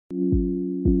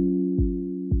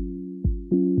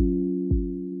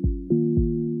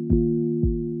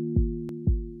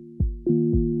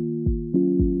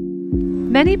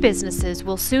Many businesses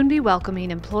will soon be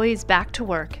welcoming employees back to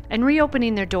work and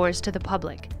reopening their doors to the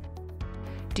public.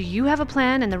 Do you have a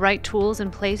plan and the right tools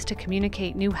in place to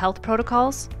communicate new health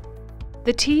protocols?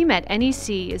 The team at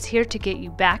NEC is here to get you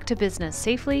back to business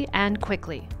safely and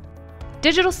quickly.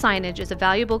 Digital signage is a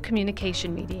valuable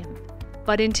communication medium,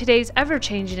 but in today's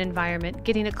ever-changing environment,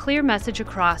 getting a clear message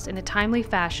across in a timely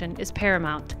fashion is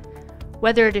paramount.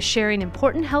 Whether it is sharing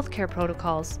important healthcare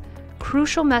protocols,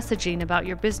 crucial messaging about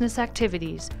your business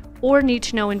activities, or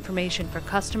need-to-know information for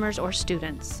customers or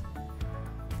students.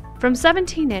 From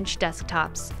 17-inch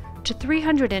desktops to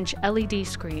 300-inch LED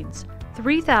screens,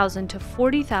 3,000 to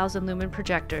 40,000 lumen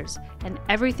projectors, and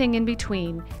everything in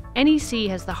between, NEC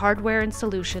has the hardware and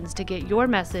solutions to get your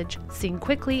message seen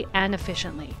quickly and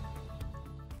efficiently.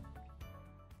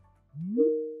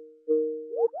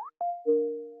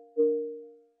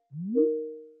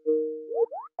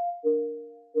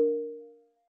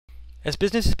 As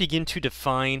businesses begin to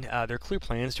define their clear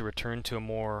plans to return to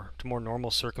more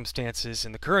normal circumstances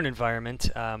in the current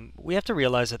environment, we have to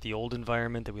realize that the old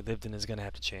environment that we lived in is going to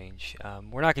have to change.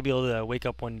 We're not going to be able to wake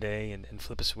up one day and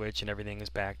flip a switch and everything is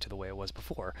back to the way it was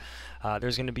before.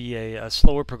 There's going to be a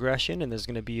slower progression, and there's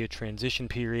going to be a transition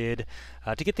period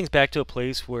to get things back to a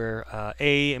place where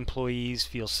employees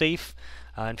feel safe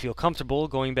and feel comfortable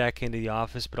going back into the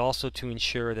office, but also to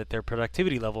ensure that their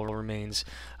productivity level remains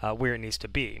where it needs to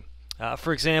be.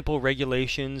 For example,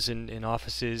 regulations in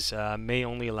offices may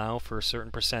only allow for a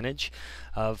certain percentage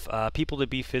of people to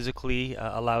be physically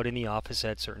allowed in the office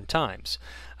at certain times.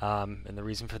 And the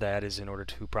reason for that is in order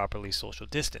to properly social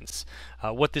distance.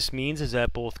 What this means is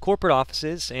that both corporate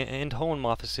offices and home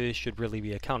offices should really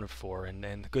be accounted for. And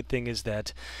the good thing is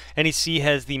that NEC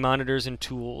has the monitors and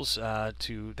tools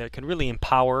that can really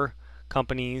empower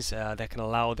companies that can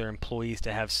allow their employees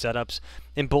to have setups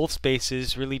in both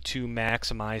spaces, really to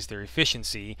maximize their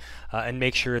efficiency and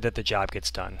make sure that the job gets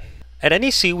done. At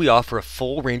NEC, we offer a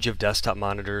full range of desktop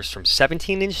monitors from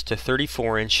 17-inch to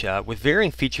 34-inch with varying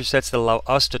feature sets that allow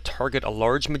us to target a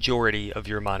large majority of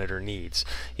your monitor needs.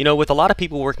 You know, with a lot of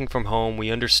people working from home, we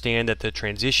understand that the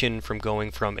transition from going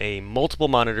from a multiple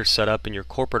monitor setup in your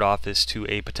corporate office to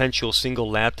a potential single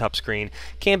laptop screen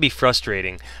can be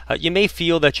frustrating. You may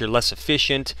feel that you're less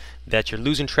efficient, that you're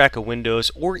losing track of windows,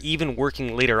 or even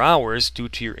working later hours due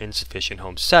to your insufficient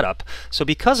home setup. So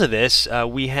because of this,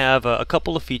 we have a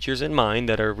couple of features in mind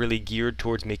that are really geared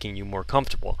towards making you more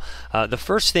comfortable. The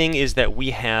first thing is that we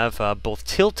have both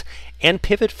tilt and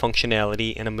pivot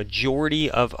functionality in a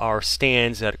majority of our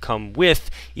stands that come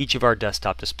with each of our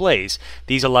desktop displays.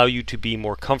 These allow you to be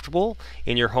more comfortable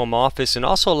in your home office and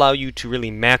also allow you to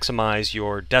really maximize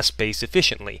your desk space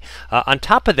efficiently. On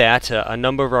top of that, a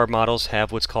number of our models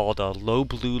have what's called a low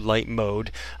blue light mode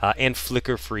and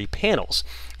flicker-free panels.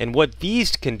 And what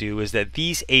these can do is that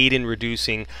these aid in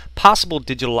reducing possible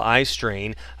digital eye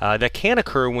strain that can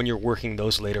occur when you're working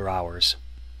those later hours.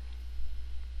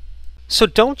 So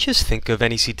don't just think of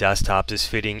NEC desktops as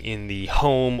fitting in the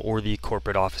home or the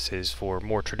corporate offices for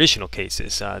more traditional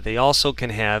cases. They also can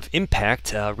have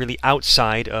impact really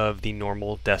outside of the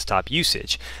normal desktop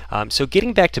usage. So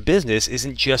getting back to business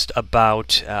isn't just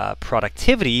about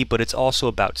productivity, but it's also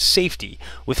about safety.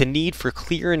 With a need for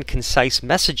clear and concise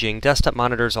messaging, desktop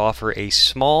monitors offer a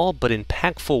small but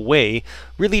impactful way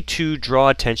really to draw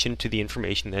attention to the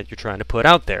information that you're trying to put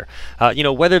out there. You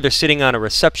know, whether they're sitting on a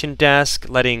reception desk,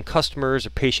 letting customers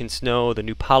or patients know the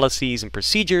new policies and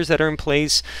procedures that are in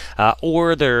place,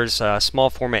 or there's small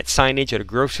format signage at a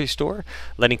grocery store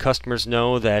letting customers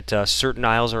know that certain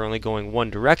aisles are only going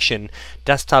one direction.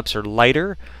 Desktops are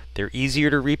lighter, they're easier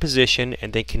to reposition,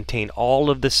 and they contain all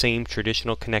of the same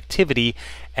traditional connectivity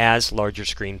as larger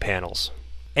screen panels.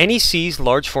 NEC's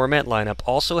large format lineup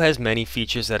also has many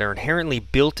features that are inherently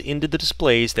built into the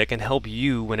displays that can help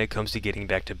you when it comes to getting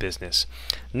back to business.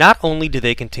 Not only do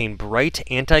they contain bright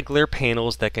anti-glare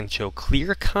panels that can show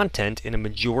clear content in a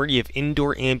majority of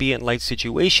indoor ambient light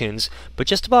situations, but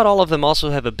just about all of them also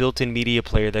have a built-in media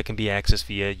player that can be accessed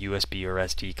via USB or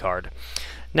SD card.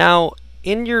 Now,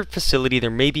 in your facility,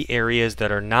 there may be areas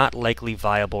that are not likely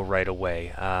viable right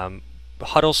away.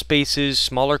 Huddle spaces,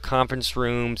 smaller conference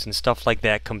rooms, and stuff like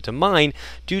that come to mind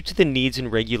due to the needs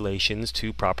and regulations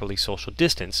to properly social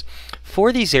distance.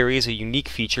 For these areas, a unique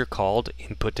feature called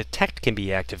Input Detect can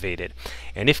be activated.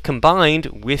 And if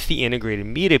combined with the integrated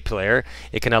media player,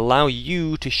 it can allow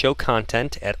you to show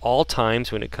content at all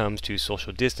times when it comes to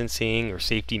social distancing or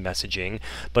safety messaging.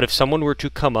 But if someone were to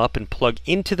come up and plug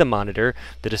into the monitor,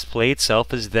 the display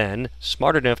itself is then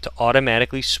smart enough to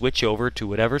automatically switch over to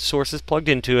whatever source is plugged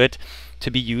into it to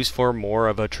be used for more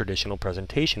of a traditional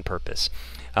presentation purpose.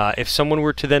 If someone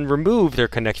were to then remove their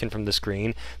connection from the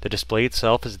screen, the display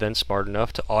itself is then smart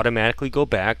enough to automatically go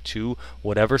back to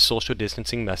whatever social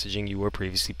distancing messaging you were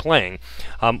previously playing.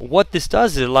 What this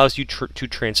does is it allows you to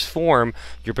transform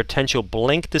your potential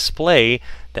blank display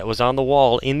that was on the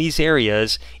wall in these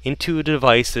areas into a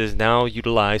device that is now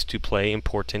utilized to play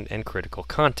important and critical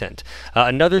content.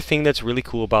 Another thing that's really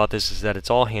cool about this is that it's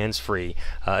all hands-free.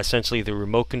 Essentially, the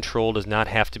remote control does not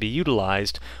have to be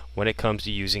utilized when it comes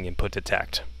to using input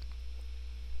detect.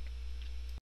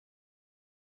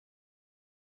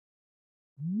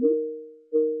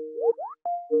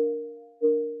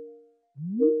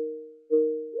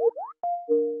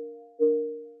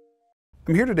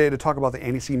 I'm here today to talk about the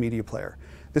ANSI Media Player.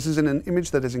 This is an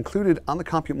image that is included on the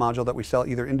compute module that we sell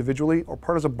either individually or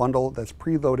part as a bundle that's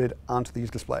preloaded onto these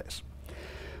displays.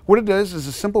 What it does is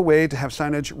a simple way to have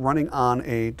signage running on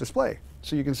a display.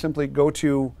 So you can simply go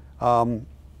to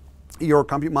your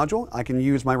compute module. I can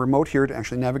use my remote here to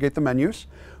actually navigate the menus.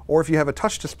 Or if you have a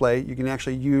touch display, you can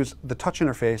actually use the touch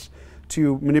interface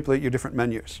to manipulate your different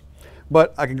menus.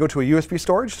 But I can go to a USB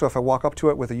storage, so if I walk up to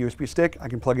it with a USB stick, I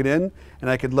can plug it in, and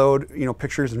I could load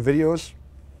pictures and videos,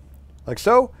 like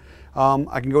so.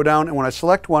 I can go down, and when I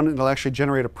select one, it'll actually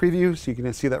generate a preview, so you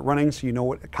can see that running, so you know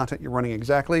what content you're running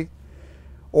exactly.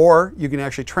 Or you can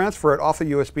actually transfer it off the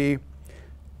USB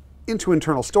into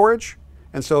internal storage,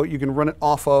 and so you can run it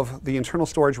off of the internal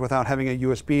storage without having a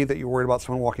USB that you're worried about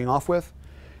someone walking off with.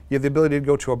 You have the ability to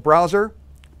go to a browser,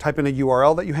 type in a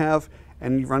URL that you have,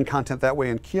 and you run content that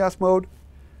way in kiosk mode.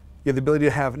 You have the ability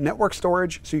to have network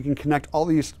storage, so you can connect all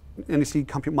these NEC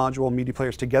compute module media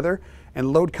players together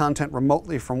and load content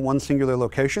remotely from one singular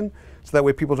location, so that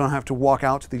way people don't have to walk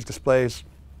out to these displays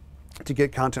to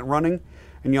get content running.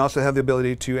 And you also have the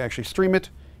ability to actually stream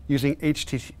it using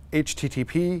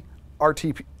HTTP,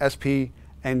 RTSP,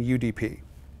 and UDP.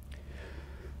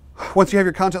 Once you have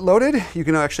your content loaded, you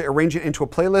can actually arrange it into a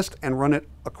playlist and run it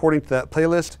according to that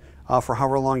playlist for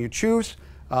however long you choose.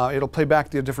 It'll play back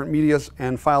the different medias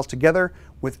and files together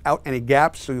without any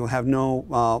gaps, so you'll have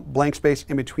no blank space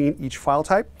in between each file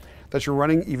type that you're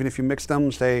running, even if you mix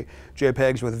them, say,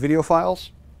 JPEGs with video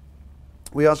files.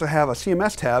 We also have a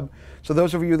CMS tab, so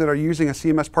those of you that are using a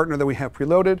CMS partner that we have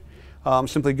preloaded,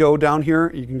 simply go down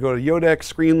here. You can go to Yodex,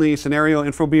 Screenly, Scenario,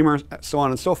 InfoBeamer, so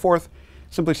on and so forth.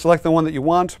 Simply select the one that you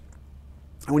want,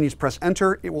 and when you press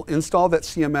enter, it will install that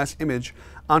CMS image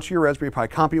onto your Raspberry Pi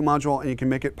compute module, and you can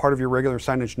make it part of your regular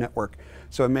signage network.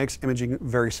 So it makes imaging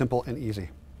very simple and easy.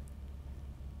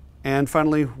 And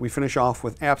finally, we finish off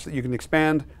with apps that you can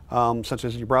expand, such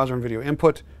as your browser and video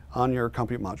input on your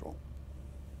compute module.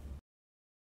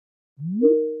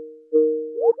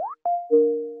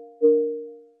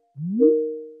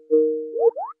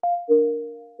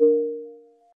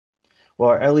 Well,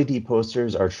 our LED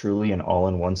posters are truly an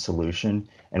all-in-one solution,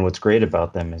 and what's great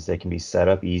about them is they can be set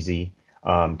up easy.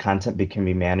 Content can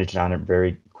be managed on it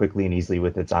very quickly and easily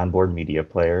with its onboard media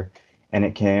player, and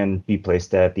it can be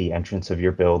placed at the entrance of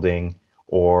your building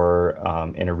or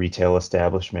in a retail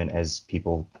establishment as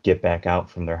people get back out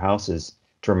from their houses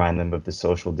to remind them of the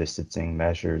social distancing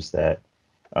measures that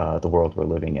the world we're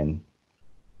living in.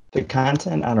 The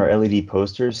content on our LED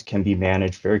posters can be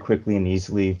managed very quickly and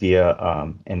easily via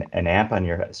an app on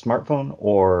your smartphone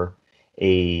or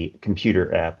a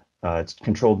computer app. It's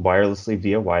controlled wirelessly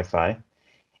via Wi-Fi,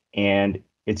 and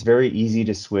it's very easy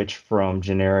to switch from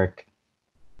generic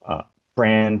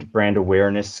brand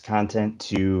awareness content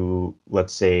to,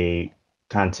 let's say,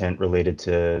 content related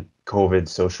to COVID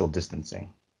social distancing.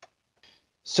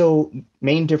 So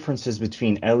main differences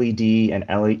between LED and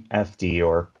LFD,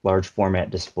 or large format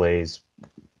displays,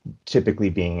 typically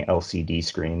being LCD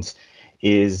screens,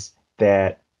 is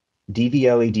that DV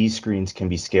LED screens can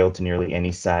be scaled to nearly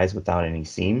any size without any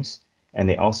seams, and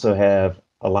they also have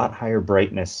a lot higher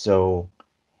brightness, so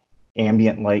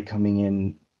ambient light coming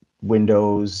in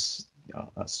windows,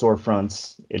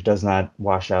 storefronts, it does not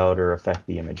wash out or affect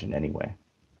the image in any way.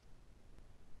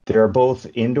 There are both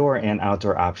indoor and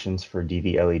outdoor options for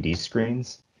DV LED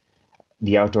screens.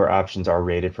 The outdoor options are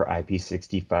rated for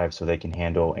IP65, so they can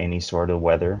handle any sort of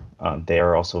weather. They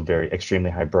are also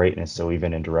extremely high brightness, so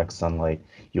even in direct sunlight,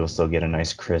 you'll still get a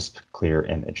nice, crisp, clear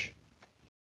image.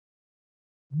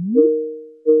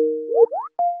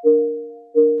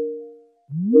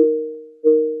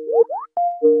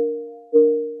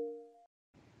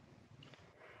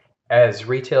 As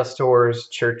retail stores,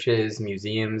 churches,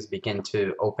 museums begin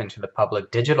to open to the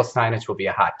public, digital signage will be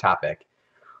a hot topic.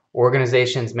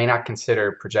 Organizations may not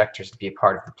consider projectors to be a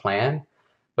part of the plan,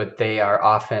 but they are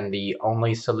often the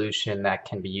only solution that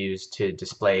can be used to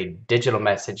display digital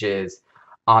messages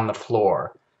on the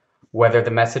floor. Whether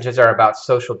the messages are about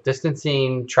social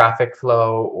distancing, traffic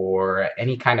flow, or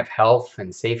any kind of health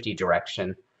and safety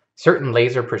direction, certain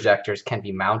laser projectors can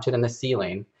be mounted in the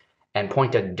ceiling and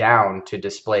pointed down to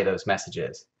display those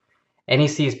messages.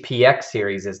 NEC's PX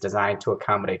series is designed to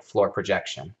accommodate floor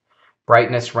projection.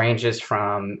 Brightness ranges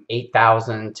from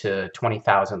 8,000 to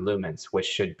 20,000 lumens, which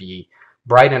should be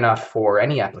bright enough for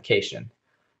any application.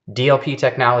 DLP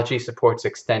technology supports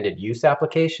extended use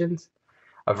applications.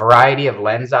 A variety of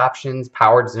lens options,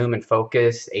 powered zoom and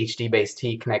focus,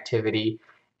 HD-based-T connectivity,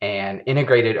 and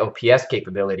integrated OPS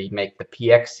capability make the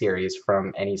PX series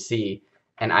from NEC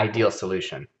an ideal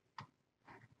solution.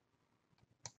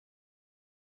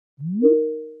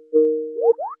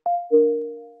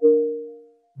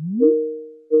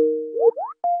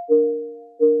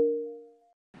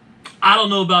 I don't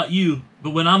know about you,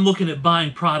 but when I'm looking at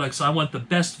buying products, I want the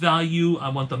best value, I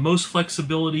want the most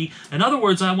flexibility. In other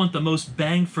words, I want the most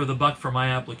bang for the buck for my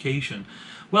application.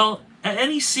 Well, at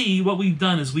NEC, what we've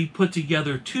done is we've put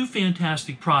together two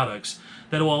fantastic products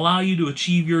that will allow you to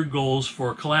achieve your goals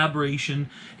for collaboration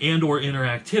and or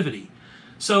interactivity.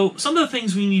 So some of the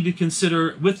things we need to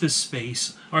consider with this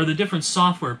space are the different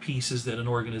software pieces that an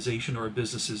organization or a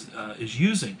business is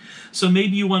using. So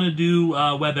maybe you want to do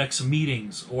WebEx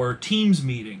meetings or Teams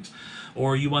meetings,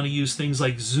 or you want to use things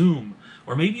like Zoom,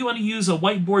 or maybe you want to use a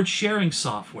whiteboard sharing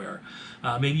software.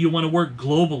 Maybe you want to work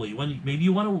globally, maybe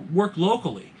you want to work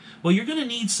locally. Well, you're going to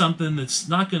need something that's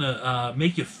not going to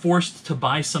make you forced to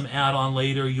buy some add-on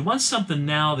later. You want something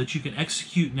now that you can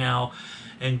execute now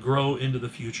and grow into the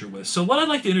future with. So what I'd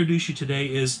like to introduce you today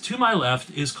is, to my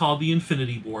left, is called the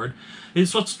Infinity Board.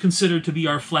 It's what's considered to be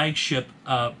our flagship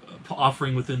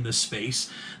offering within this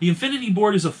space. The Infinity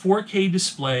Board is a 4K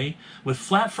display with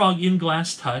Flat Frog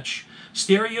in-glass touch,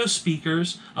 stereo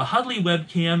speakers, a Hudley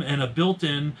webcam, and a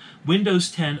built-in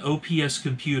Windows 10 OPS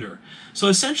computer. So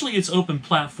essentially it's open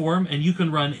platform, and you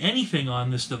can run anything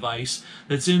on this device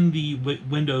that's in the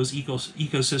Windows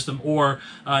ecosystem, or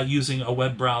using a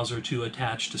web browser to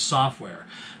attach to software.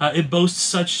 It boasts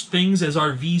such things as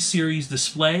our V-Series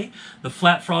display. The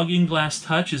Flat Frog in-glass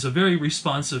touch is a very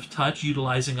responsive touch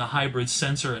utilizing a hybrid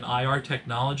sensor and IR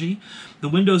technology. The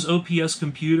Windows OPS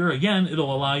computer, again,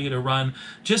 it'll allow you to run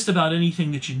just about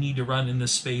anything that you need to run in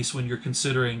this space when you're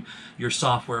considering your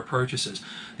software purchases.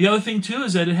 The other thing too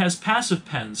is that it has passive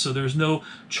pens, so there's no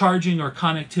charging or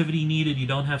connectivity needed. You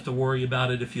don't have to worry about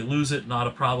it. If you lose it, not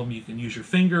a problem. You can use your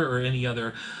finger or any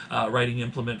other writing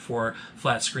implement for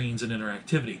flat screens and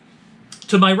interactivity.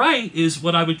 To my right is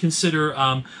what I would consider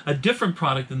a different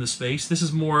product in the space. This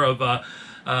is more of a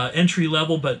entry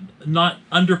level, but not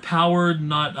underpowered,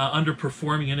 not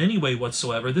underperforming in any way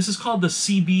whatsoever. This is called the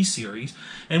CB series,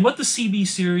 and what the CB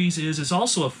series is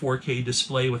also a 4K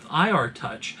display with IR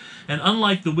touch. And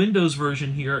unlike the Windows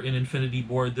version here in Infinity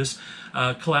Board, this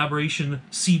collaboration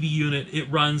CB unit, it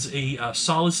runs a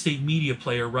solid-state media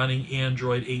player running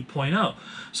Android 8.0.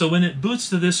 So when it boots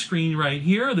to this screen right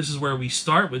here, this is where we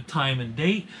start with time and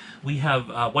date. We have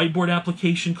a whiteboard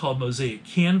application called Mosaic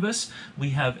Canvas.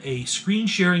 We have a screen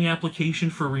sharing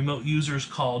application for remote users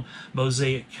called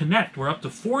Mosaic Connect, where up to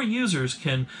 4 users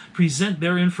can present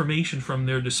their information from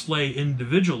their display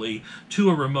individually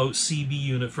to a remote CB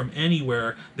unit from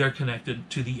anywhere they're connected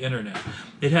to the internet.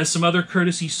 It has some other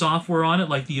courtesy software on it,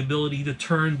 like the ability to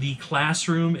turn the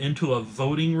classroom into a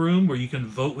voting room where you can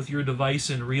vote with your device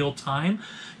in real time.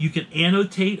 You can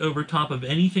annotate over top of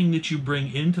anything that you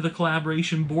bring into the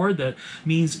collaboration board. That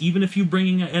means even if you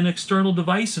bring an external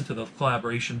device into the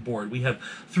collaboration board, we have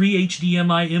 3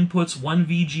 HDMI inputs, 1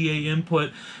 VGA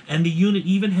input, and the unit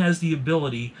even has the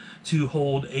ability to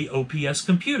hold a OPS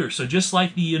computer. So just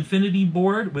like the Infinity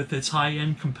Board with its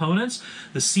high-end components,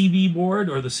 the CB board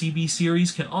or the CB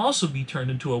series can also be turned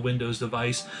into a Windows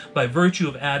device by virtue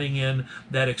of adding in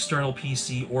that external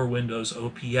PC or Windows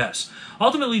OPS.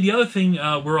 Ultimately, the other thing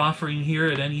we're offering here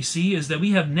at NEC is that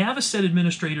we have Naviset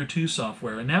Administrator 2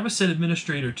 software. And Naviset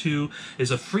Administrator 2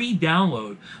 is a free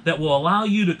download that will allow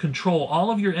you to control all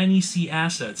of your NEC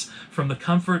assets from the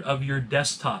comfort of your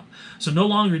desktop. So no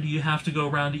longer do you have to go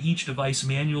around to each device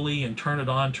manually and turn it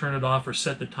on, turn it off, or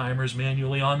set the timers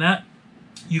manually on that.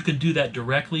 You can do that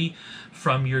directly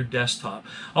from your desktop.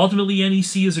 Ultimately,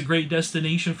 NEC is a great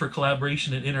destination for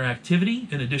collaboration and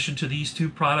interactivity. In addition to these two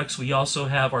products, we also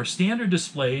have our standard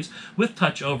displays with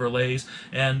touch overlays,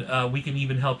 and we can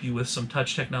even help you with some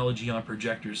touch technology on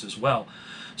projectors as well.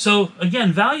 So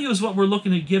again, value is what we're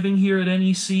looking at giving here at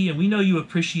NEC, and we know you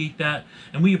appreciate that,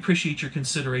 and we appreciate your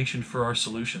consideration for our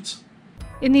solutions.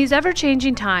 In these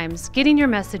ever-changing times, getting your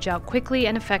message out quickly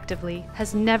and effectively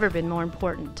has never been more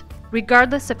important.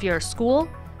 Regardless if you're a school,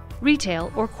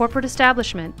 retail, or corporate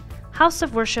establishment, house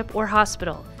of worship, or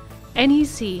hospital,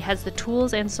 NEC has the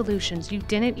tools and solutions you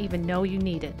didn't even know you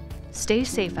needed. Stay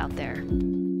safe out there.